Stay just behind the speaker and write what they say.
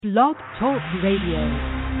Blog Talk Radio.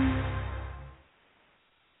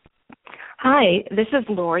 Hi, this is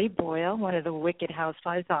Lori Boyle, one of the Wicked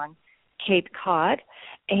Housewives on Cape Cod,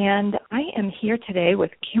 and I am here today with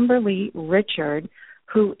Kimberly Richard,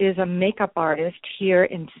 who is a makeup artist here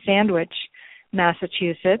in Sandwich,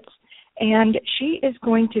 Massachusetts, and she is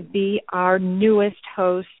going to be our newest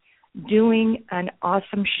host doing an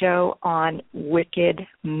awesome show on Wicked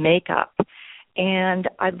Makeup. And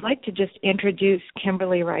I'd like to just introduce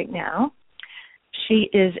Kimberly right now. She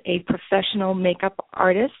is a professional makeup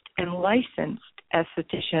artist and licensed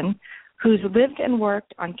esthetician who's lived and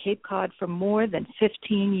worked on Cape Cod for more than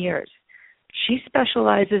 15 years. She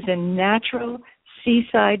specializes in natural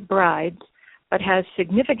seaside brides, but has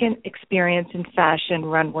significant experience in fashion,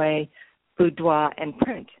 runway, boudoir, and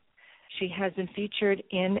print. She has been featured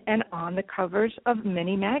in and on the covers of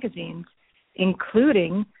many magazines,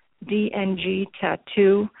 including DNG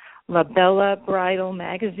Tattoo, La Bella Bridal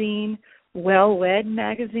Magazine, Well Wed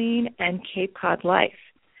Magazine, and Cape Cod Life.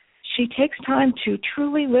 She takes time to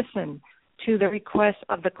truly listen to the requests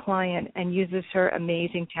of the client and uses her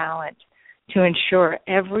amazing talent to ensure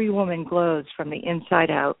every woman glows from the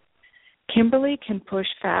inside out. Kimberly can push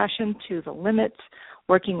fashion to the limits,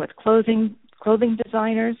 working with clothing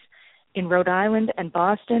designers in Rhode Island and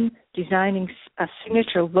Boston, designing a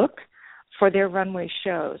signature look for their runway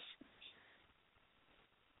shows.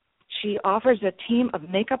 She offers a team of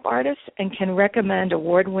makeup artists and can recommend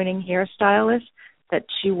award-winning hairstylists that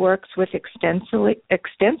she works with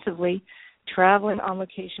extensively traveling on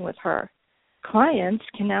location with her. Clients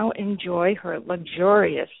can now enjoy her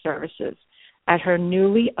luxurious services at her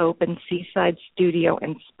newly opened seaside studio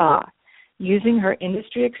and spa. Using her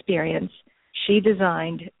industry experience, she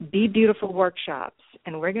designed Be Beautiful workshops,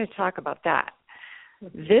 and we're going to talk about that.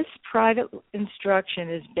 This private instruction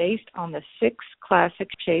is based on the 6 classic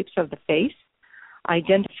shapes of the face.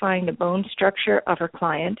 Identifying the bone structure of her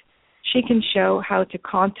client, she can show how to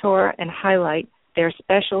contour and highlight their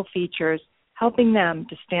special features, helping them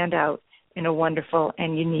to stand out in a wonderful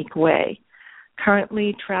and unique way.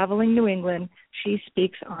 Currently traveling New England, she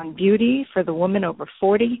speaks on beauty for the woman over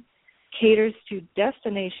 40, caters to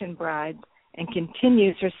destination brides, and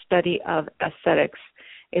continues her study of aesthetics.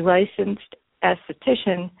 A licensed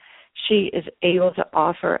esthetician, she is able to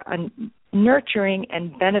offer a nurturing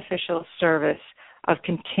and beneficial service of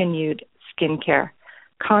continued skincare,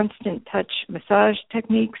 constant touch massage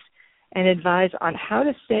techniques, and advise on how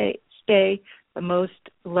to stay the most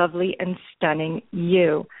lovely and stunning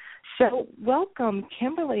you. So welcome,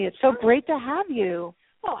 Kimberly. It's so great to have you.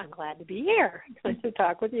 Oh, I'm glad to be here. It's nice to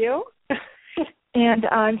talk with you. And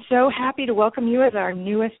I'm so happy to welcome you as our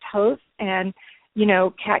newest host. And you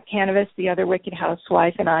know, Kat Canavas, the other Wicked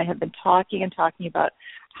Housewife, and I have been talking about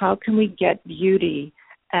how can we get beauty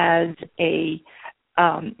as an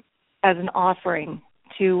offering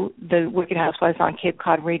to the Wicked Housewives on Cape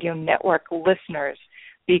Cod Radio Network listeners,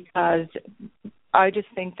 because I just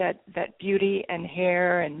think that beauty and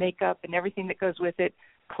hair and makeup and everything that goes with it,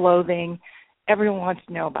 clothing, everyone wants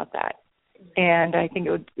to know about that. And I think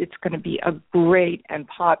it's going to be a great and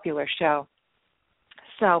popular show.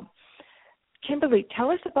 So, Kimberly,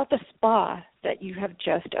 tell us about the spa that you have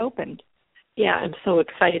just opened. Yeah, I'm so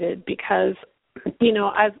excited because, you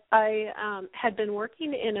know, I had been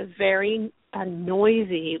working in a very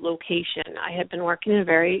noisy location. I had been working in a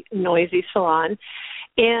very noisy salon,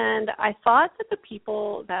 and I thought that the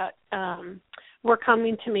people that were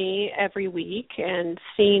coming to me every week and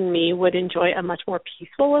seeing me would enjoy a much more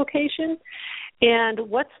peaceful location. And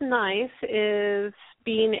what's nice is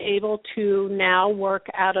being able to now work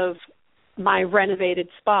out of my renovated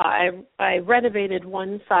spa. I renovated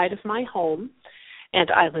one side of my home, and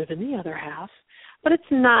I live in the other half. But it's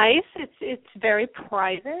nice. It's very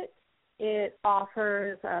private. It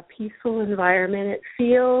offers a peaceful environment. It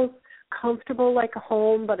feels comfortable like a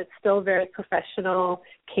home, but it's still very professional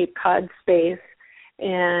Cape Cod space.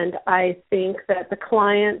 And I think that the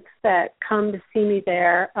clients that come to see me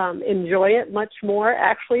there enjoy it much more,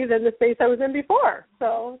 actually, than the space I was in before.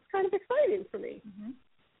 So it's kind of exciting for me. Mm-hmm.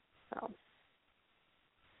 So.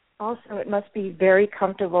 Also, it must be very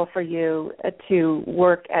comfortable for you to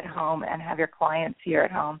work at home and have your clients here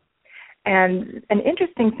at home. And an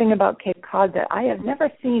interesting thing about Cape Cod that I have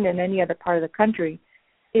never seen in any other part of the country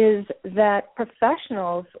is that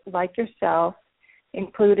professionals like yourself,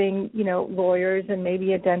 including, you know, lawyers and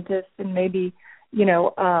maybe a dentist and maybe, you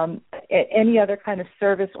know, any other kind of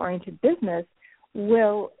service-oriented business,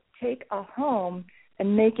 will take a home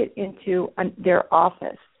and make it into their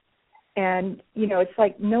office. And, you know, it's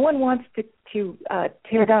like no one wants to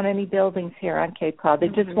tear down any buildings here on Cape Cod. They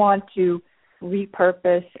just want to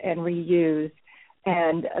repurpose and reuse.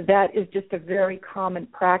 And that is just a very common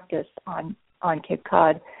practice on Cape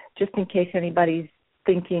Cod, just in case anybody's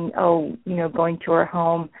thinking, going to her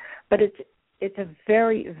home. But it's a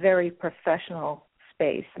very, very professional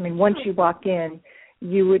space. I mean, once you walk in,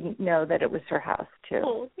 you wouldn't know that it was her house, too.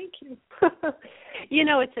 Oh, thank you.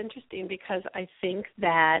 It's interesting because I think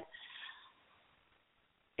that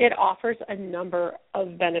it offers a number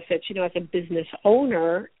of benefits. As a business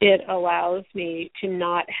owner, it allows me to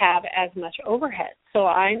not have as much overhead. So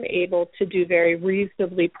I'm able to do very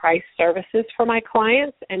reasonably priced services for my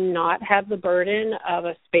clients and not have the burden of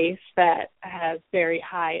a space that has very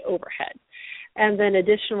high overhead. And then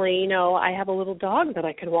additionally, I have a little dog that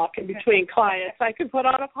I can walk in between clients. I can put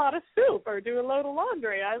on a pot of soup or do a load of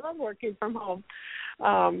laundry. I love working from home.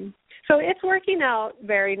 So it's working out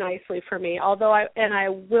very nicely for me, although I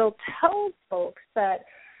will tell folks that,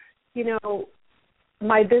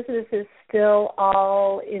 my business is still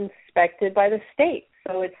all inspected by the state.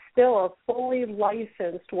 So it's still a fully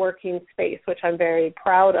licensed working space, which I'm very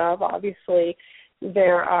proud of. Obviously,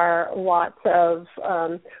 there are lots of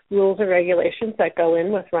rules and regulations that go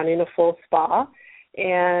in with running a full spa,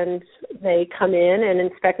 and they come in and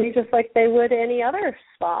inspect me just like they would any other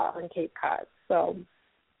spa on Cape Cod. So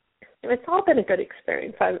it's all been a good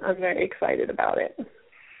experience. I'm very excited about it.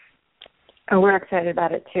 Oh, we're excited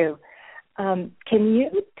about it, too. Can you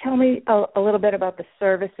tell me a little bit about the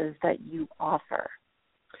services that you offer?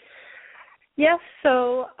 Yes,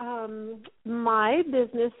 so my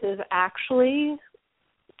business is actually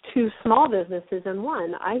two small businesses in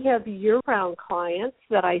one. I have year-round clients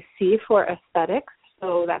that I see for aesthetics,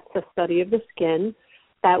 so that's the study of the skin.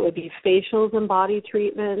 That would be facials and body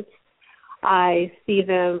treatments. I see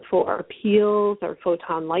them for peels or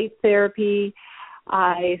photon light therapy.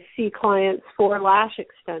 I see clients for lash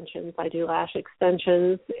extensions. I do lash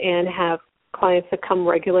extensions and have clients that come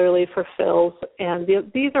regularly for fills, and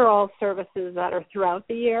these are all services that are throughout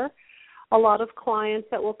the year. A lot of clients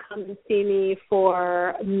that will come and see me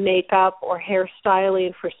for makeup or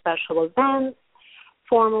hairstyling for special events,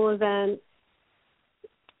 formal events,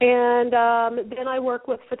 and then I work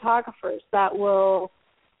with photographers that will,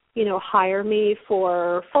 hire me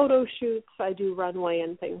for photo shoots. I do runway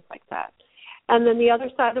and things like that. And then the other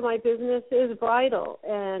side of my business is bridal,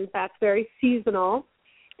 and that's very seasonal.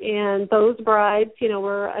 And those brides,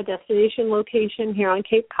 we're a destination location here on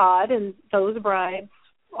Cape Cod, and those brides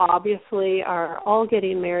obviously are all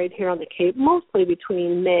getting married here on the Cape, mostly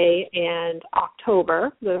between May and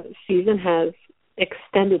October. The season has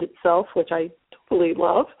extended itself, which I totally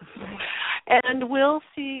love. And we'll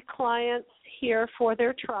see clients here for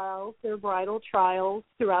their trials, their bridal trials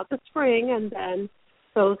throughout the spring, and then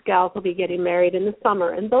those gals will be getting married in the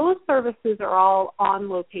summer. And those services are all on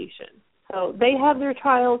location. So they have their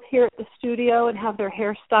trials here at the studio and have their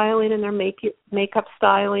hair styling and their makeup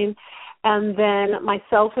styling. And then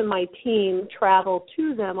myself and my team travel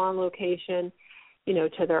to them on location,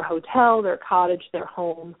 to their hotel, their cottage, their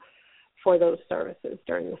home for those services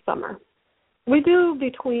during the summer. We do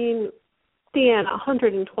between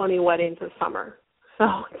 120 weddings a summer. So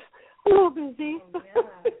it's a little busy. Oh,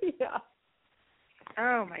 yeah. Yeah.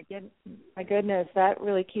 Oh, my goodness. That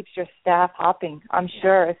really keeps your staff hopping, I'm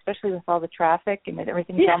sure, especially with all the traffic and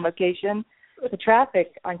everything's on location. The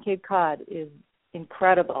traffic on Cape Cod is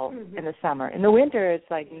incredible in the summer. In the winter, it's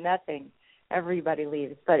like nothing. Everybody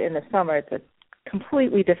leaves. But in the summer, it's a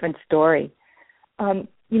completely different story. In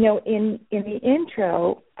the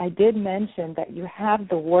intro, I did mention that you have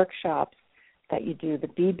the workshops that you do, the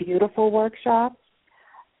Be Beautiful workshops.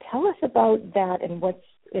 Tell us about that and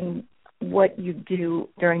what you do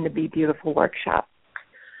during the Be Beautiful workshop.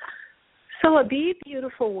 So a Be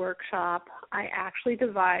Beautiful workshop I actually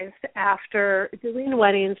devised after doing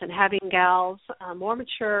weddings and having gals, more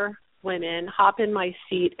mature women, hop in my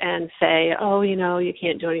seat and say, you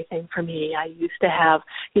can't do anything for me. I used to have,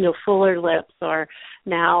 fuller lips, or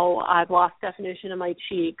now I've lost definition in my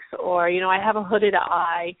cheeks, or, I have a hooded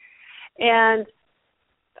eye. And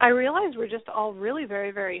I realized we're just all really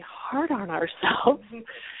very, very hard on ourselves.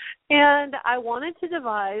 And I wanted to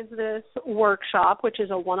devise this workshop, which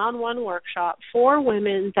is a one-on-one workshop for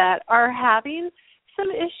women that are having some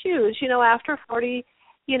issues. After 40,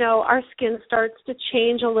 our skin starts to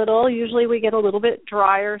change a little. Usually we get a little bit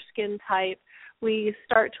drier skin type. We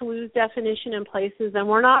start to lose definition in places, and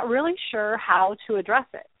we're not really sure how to address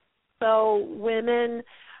it. So women,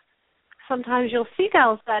 sometimes you'll see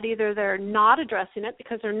gals that either they're not addressing it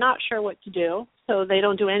because they're not sure what to do, so they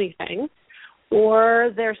don't do anything,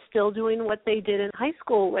 or they're still doing what they did in high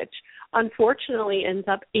school, which unfortunately ends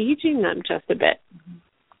up aging them just a bit.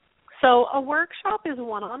 So a workshop is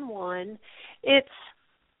one-on-one. It's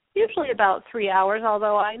usually about 3 hours,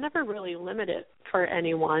 although I never really limit it for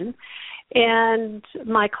anyone. And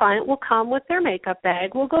my client will come with their makeup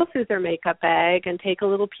bag. We'll go through their makeup bag and take a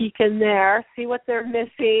little peek in there, see what they're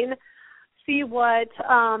missing, see what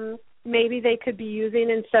maybe they could be using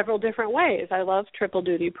in several different ways. I love triple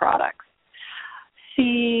duty products.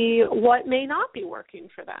 See what may not be working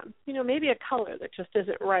for them. You know, maybe a color that just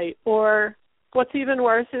isn't right. Or what's even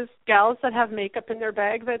worse is gals that have makeup in their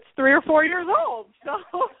bag that's 3 or 4 years old.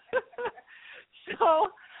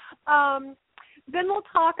 Then we'll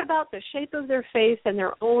talk about the shape of their face and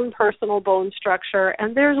their own personal bone structure.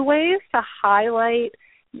 And there's ways to highlight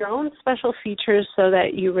your own special features so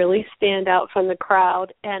that you really stand out from the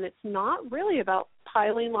crowd. And it's not really about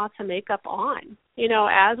piling lots of makeup on. You know,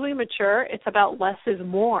 as we mature, it's about less is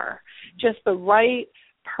more. Just the right,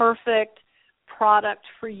 perfect product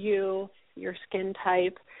for you, your skin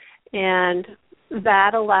type, and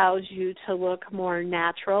that allows you to look more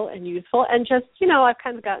natural and youthful. And just, you know, I've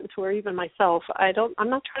kind of gotten to where even myself, I'm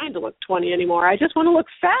not trying to look 20 anymore. I just want to look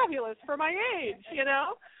fabulous for my age, you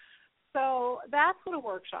know. So that's what a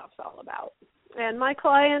workshop's all about. And my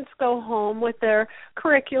clients go home with their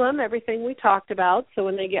curriculum, everything we talked about. So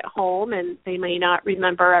when they get home, and they may not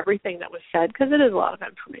remember everything that was said because it is a lot of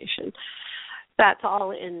information, that's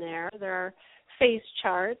all in there. There are face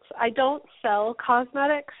charts. I don't sell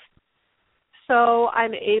cosmetics, so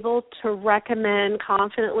I'm able to recommend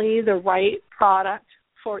confidently the right product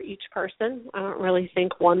for each person. I don't really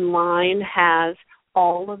think one line has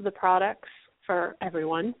all of the products for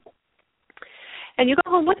everyone. And you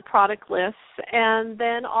go home with product lists and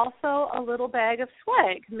then also a little bag of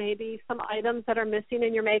swag, maybe some items that are missing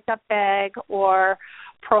in your makeup bag or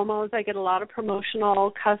promos. I get a lot of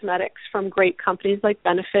promotional cosmetics from great companies like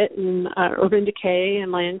Benefit and Urban Decay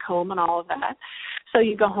and Lancome and all of that. So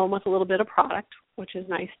you go home with a little bit of product, which is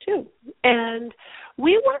nice too. And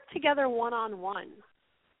we work together one-on-one.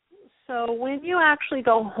 So when you actually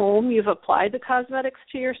go home, you've applied the cosmetics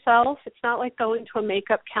to yourself. It's not like going to a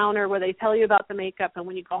makeup counter where they tell you about the makeup, and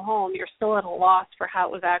when you go home, you're still at a loss for how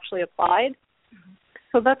it was actually applied. Mm-hmm.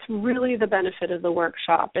 So that's really the benefit of the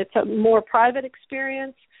workshop. It's a more private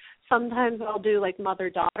experience. Sometimes I'll do like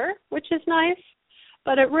mother-daughter, which is nice,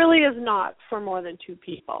 but it really is not for more than 2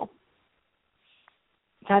 people.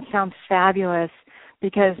 That sounds fabulous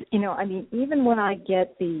because, you know, I mean, even when I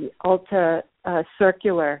get the Ulta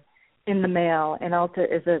circular in the mail, and Ulta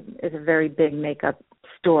is a very big makeup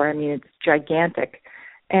store. I mean, it's gigantic.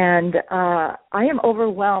 And I am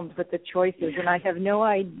overwhelmed with the choices, and I have no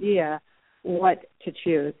idea what to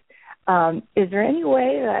choose. Is there any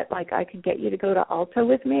way that, like, I could get you to go to Ulta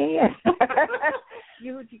with me?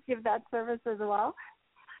 Would you give that service as well?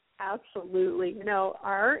 Absolutely. You know,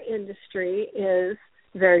 our industry is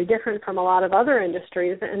very different from a lot of other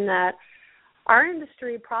industries in that our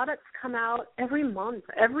industry products come out every month.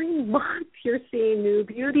 Every month you're seeing new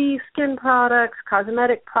beauty, skin products,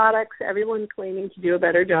 cosmetic products, everyone claiming to do a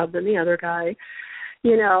better job than the other guy,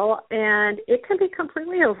 you know, and it can be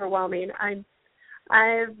completely overwhelming.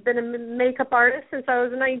 I've been a makeup artist since I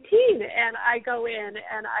was 19, and I go in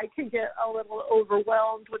and I can get a little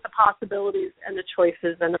overwhelmed with the possibilities and the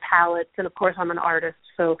choices and the palettes. And, of course, I'm an artist,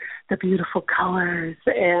 so the beautiful colors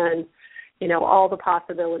and, you know, all the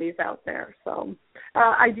possibilities out there. So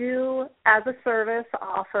I do, as a service,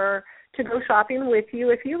 offer to go shopping with you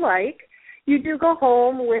if you like. You do go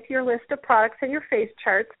home with your list of products and your face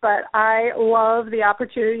charts, but I love the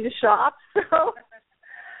opportunity to shop. So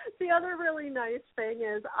the other really nice thing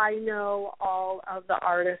is I know all of the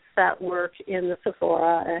artists that work in the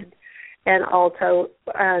Sephora and Ulta,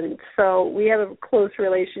 and so we have a close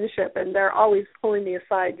relationship, and they're always pulling me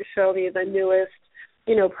aside to show me the newest,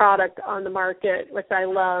 you know, product on the market, which I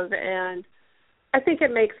love. And I think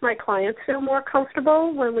it makes my clients feel more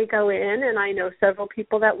comfortable when we go in, and I know several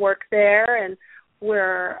people that work there, and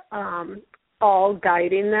we're all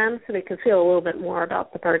guiding them so they can feel a little bit more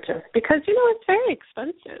about the purchase. Because, you know, it's very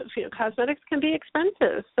expensive. You know, cosmetics can be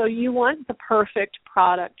expensive, so you want the perfect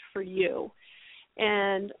product for you.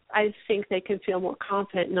 And I think they can feel more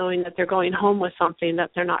confident knowing that they're going home with something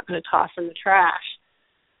that they're not going to toss in the trash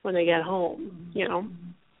when they get home, you know.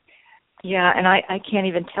 Yeah, and I can't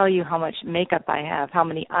even tell you how much makeup I have, how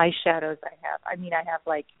many eyeshadows I have. I mean, I have,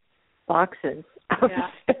 like, boxes of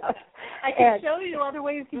stuff. I can show you other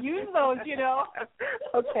ways to use those, you know.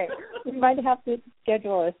 Okay. We might have to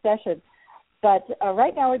schedule a session. But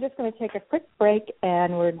right now we're just going to take a quick break,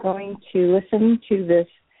 and we're going to listen to this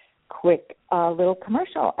quick little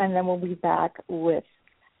commercial, and then we'll be back with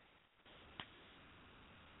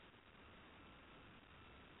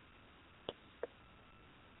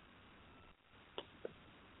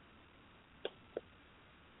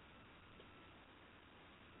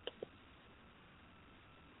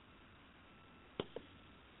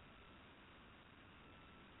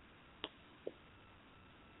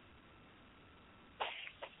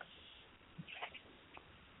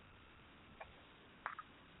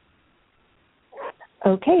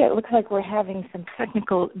Okay, it looks like we're having some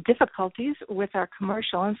technical difficulties with our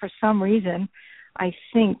commercial, and for some reason, I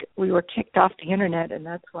think we were kicked off the internet, and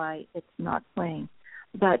that's why it's not playing.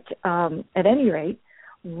 But at any rate,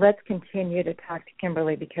 let's continue to talk to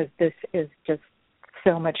Kimberly because this is just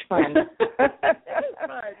so much fun.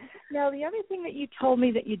 Now, the other thing that you told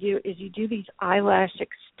me that you do is you do these eyelash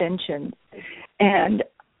extensions, and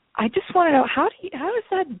I just want to know how is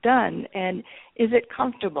that done, and is it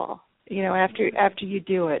comfortable? You know, after you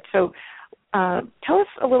do it. So, tell us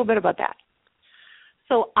a little bit about that.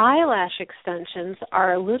 So, eyelash extensions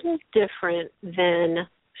are a little different than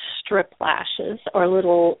strip lashes or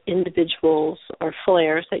little individuals or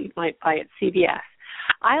flares that you might buy at CVS.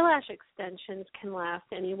 Eyelash extensions can last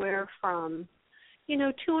anywhere from,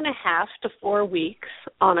 2.5 to 4 weeks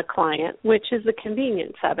on a client, which is the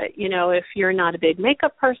convenience of it. If you're not a big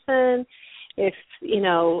makeup person, if,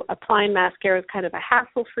 applying mascara is kind of a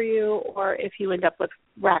hassle for you, or if you end up with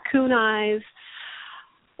raccoon eyes,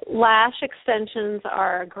 lash extensions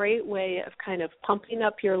are a great way of kind of pumping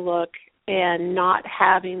up your look and not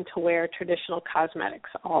having to wear traditional cosmetics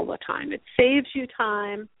all the time. It saves you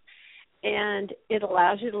time, and it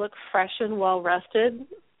allows you to look fresh and well-rested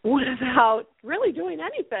without really doing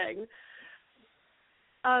anything.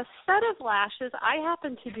 A set of lashes, I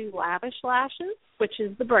happen to do Lavish Lashes, which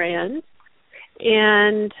is the brand,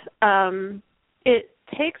 and it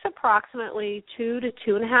takes approximately 2 to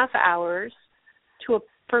 2.5 hours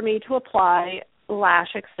for me to apply lash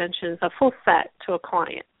extensions, a full set to a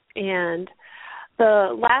client. And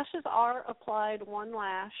the lashes are applied one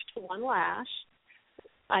lash to one lash.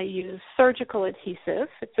 I use surgical adhesive.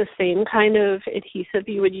 It's the same kind of adhesive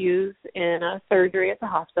you would use in a surgery at the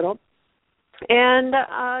hospital. And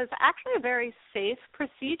it's actually a very safe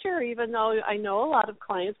procedure, even though I know a lot of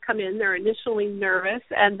clients come in, they're initially nervous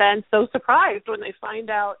and then so surprised when they find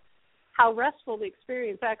out how restful the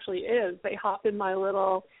experience actually is. They hop in my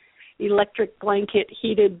little electric blanket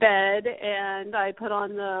heated bed, and I put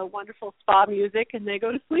on the wonderful spa music, and they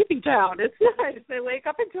go to sleeping town. It's nice. They wake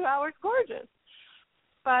up in 2 hours gorgeous.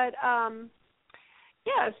 But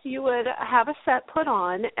yes, you would have a set put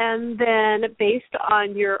on, and then based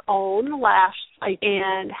on your own lash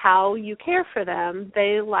and how you care for them,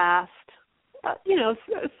 they last,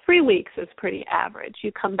 3 weeks is pretty average.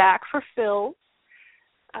 You come back for fills.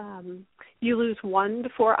 You lose 1 to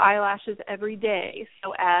 4 eyelashes every day.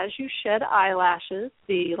 So as you shed eyelashes,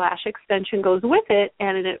 the lash extension goes with it,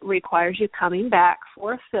 and it requires you coming back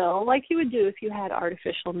for a fill like you would do if you had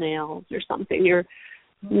artificial nails or something. Your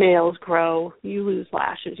nails grow, you lose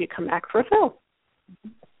lashes, you come back for a fill.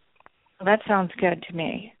 Well, that sounds good to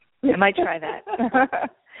me. I might try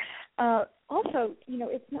that. Also,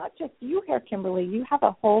 it's not just you here, Kimberly. You have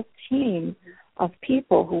a whole team of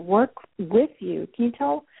people who work with you. Can you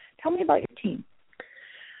tell me about your team?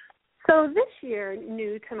 So this year,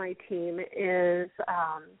 new to my team is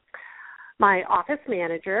my office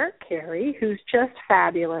manager, Carrie, who's just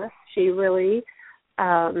fabulous. She really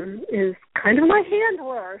is kind of my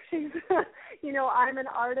handler. She's, I'm an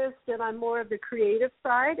artist and I'm more of the creative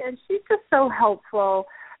side, and she's just so helpful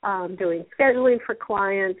doing scheduling for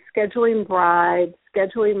clients, scheduling brides,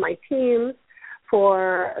 scheduling my teams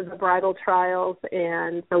for the bridal trials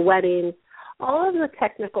and the weddings, all of the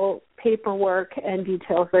technical paperwork and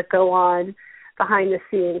details that go on behind the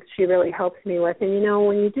scenes. She really helps me with. And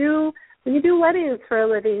when you do weddings for a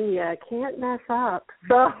living, you can't mess up.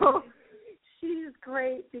 So she's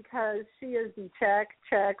great because she is the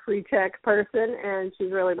check, recheck person, and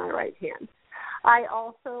she's really my right hand. I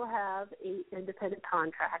also have 8 independent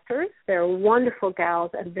contractors. They're wonderful gals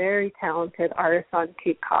and very talented artists on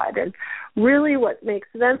Cape Cod. And really what makes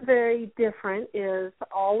them very different is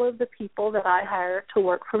all of the people that I hire to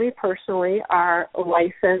work for me personally are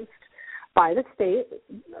licensed by the state,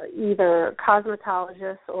 either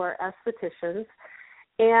cosmetologists or estheticians.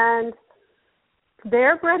 And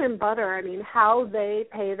their bread and butter, how they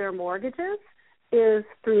pay their mortgages, is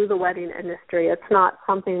through the wedding industry. It's not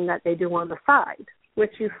something that they do on the side,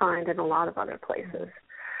 which you find in a lot of other places.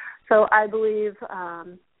 So I believe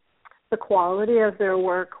the quality of their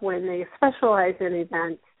work when they specialize in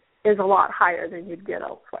events is a lot higher than you'd get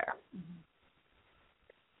elsewhere.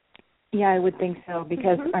 Yeah, I would think so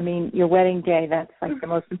because, your wedding day, that's like the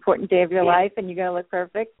most important day of your life, and you got to look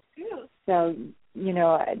perfect. Yeah. So,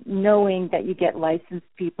 knowing that you get licensed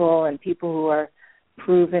people and people who are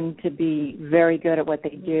proven to be very good at what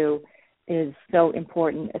they do is so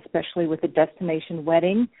important, especially with a destination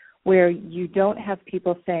wedding where you don't have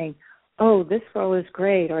people saying, oh, this girl is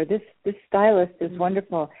great or this stylist is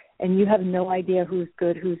wonderful, and you have no idea who's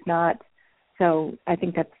good, who's not. So I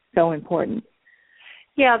think that's so important.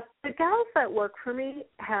 Yeah, the gals that work for me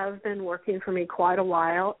have been working for me quite a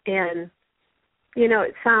while, and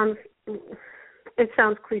it sounds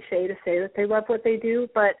cliche to say that they love what they do,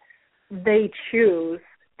 but they choose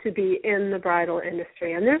to be in the bridal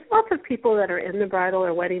industry. And there's lots of people that are in the bridal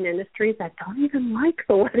or wedding industry that don't even like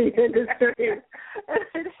the wedding industry. And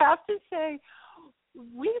I'd have to say,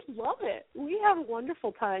 we love it. We have a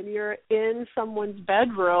wonderful time. You're in someone's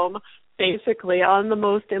bedroom, basically, on the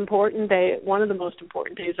most important day, one of the most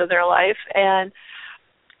important days of their life. And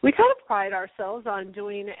we kind of pride ourselves on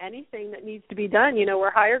doing anything that needs to be done. We're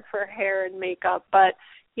hired for hair and makeup, but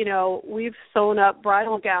we've sewn up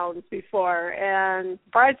bridal gowns before and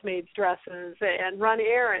bridesmaids' dresses and run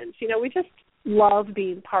errands. We just love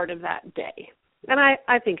being part of that day. And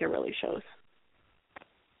I think it really shows.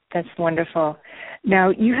 That's wonderful. Now,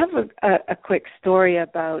 you have a quick story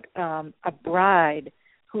about a bride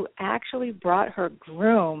who actually brought her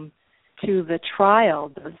groom to the trial,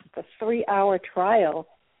 the 3-hour trial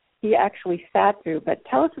he actually sat through. But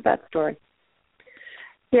tell us that story.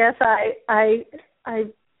 Yes, I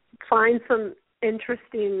find some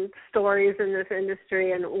interesting stories in this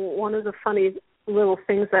industry, and one of the funny little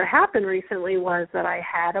things that happened recently was that I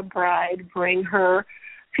had a bride bring her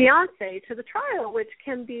fiance to the trial, which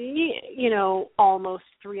can be, almost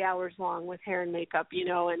 3 hours long with hair and makeup,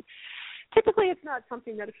 and typically it's not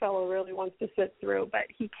something that a fellow really wants to sit through, but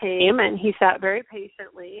he came and he sat very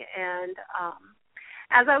patiently, and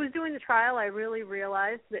as I was doing the trial, I really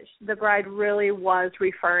realized that the bride really was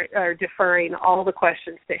deferring all the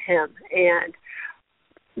questions to him. And,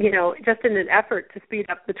 just in an effort to speed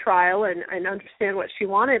up the trial and understand what she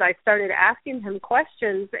wanted, I started asking him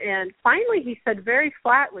questions. And finally he said very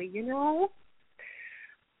flatly,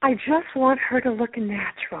 I just want her to look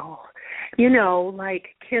natural,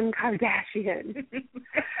 like Kim Kardashian.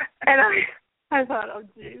 And I thought, oh,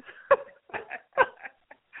 geez.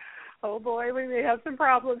 Oh, boy, we may have some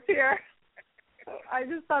problems here. I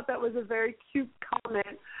just thought that was a very cute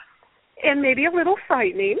comment and maybe a little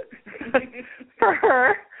frightening for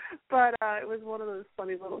her, but it was one of those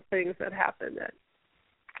funny little things that happen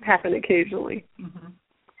occasionally. Mm-hmm.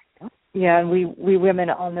 Yeah, and we women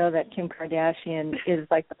all know that Kim Kardashian is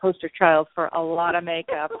like the poster child for a lot of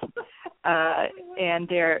makeup, and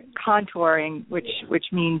they're contouring, which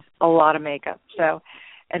means a lot of makeup. So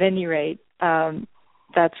at any rate,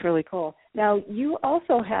 that's really cool. Now, you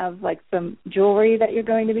also have some jewelry that you're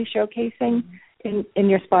going to be showcasing in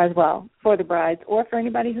your spa as well for the brides or for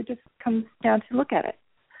anybody who just comes down to look at it.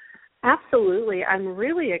 Absolutely. I'm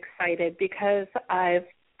really excited because I've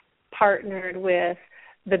partnered with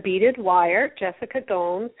the Beaded Wire, Jessica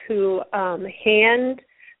Gomes, who hand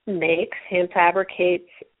fabricates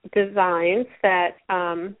designs that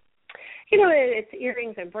it's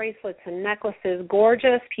earrings and bracelets and necklaces,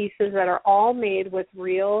 gorgeous pieces that are all made with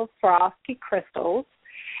real Swarovski crystals.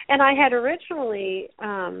 And I had originally,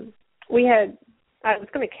 I was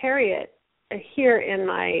going to carry it here in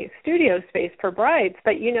my studio space for brides,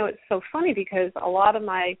 but it's so funny because a lot of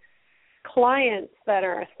my clients that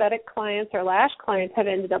are aesthetic clients or lash clients have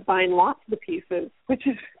ended up buying lots of the pieces, which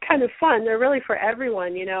is kind of fun. They're really for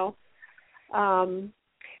everyone,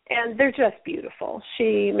 and they're just beautiful.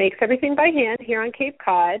 She makes everything by hand here on Cape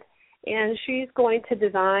Cod, and she's going to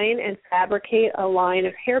design and fabricate a line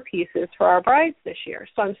of hair pieces for our brides this year.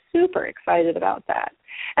 So I'm super excited about that.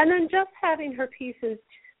 And then just having her pieces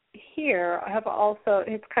here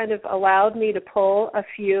it's kind of allowed me to pull a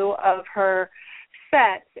few of her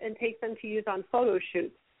sets and take them to use on photo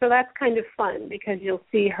shoots. So that's kind of fun because you'll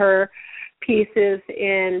see her pieces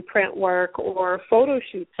in print work or photo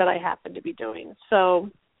shoots that I happen to be doing. So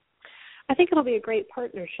I think it'll be a great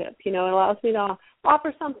partnership. It allows me to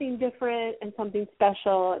offer something different and something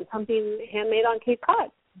special and something handmade on Cape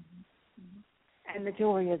Cod. And the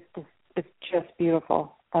jewelry is just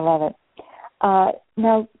beautiful. I love it.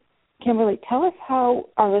 Now, Kimberly, tell us how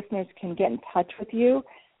our listeners can get in touch with you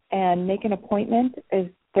and make an appointment.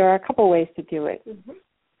 There are a couple ways to do it. Mm-hmm.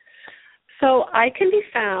 So I can be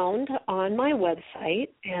found on my website,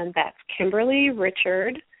 and that's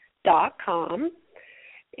KimberlyRichard.com.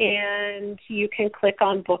 And you can click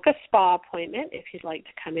on book a spa appointment if you'd like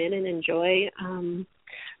to come in and enjoy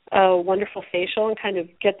a wonderful facial and kind of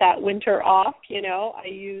get that winter off. I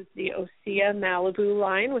use the Osea Malibu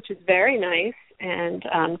line, which is very nice and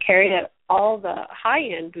carried at all the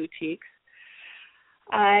high-end boutiques.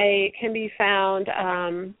 I can be found,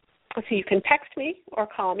 so you can text me or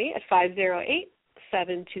call me at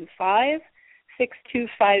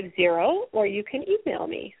 508-725-6250, or you can email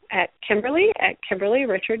me at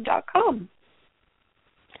Kimberly@KimberlyRichard.com.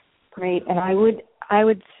 Great. And I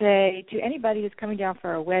would say to anybody who's coming down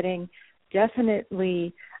for a wedding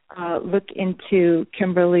definitely look into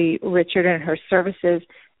Kimberly Richard and her services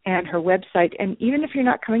and her website. And even if you're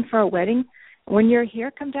not coming for a wedding, when you're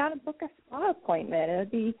here, come down and book a spa appointment.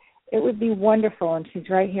 It would be wonderful. And she's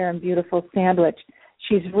right here in beautiful Sandwich.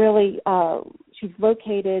 She's really she's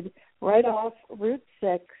located right off Route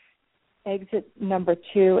 6, exit number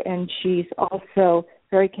 2, and she's also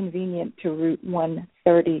very convenient to Route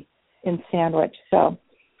 130 in Sandwich. So,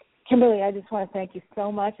 Kimberly, I just want to thank you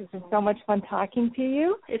so much. It's been so much fun talking to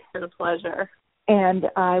you. It's been a pleasure. And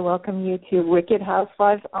I welcome you to Wicked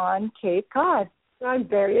Housewives on Cape Cod. I'm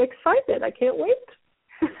very excited. I can't wait.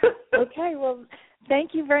 Okay, well,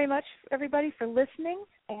 thank you very much, everybody, for listening,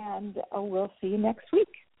 and we'll see you next week.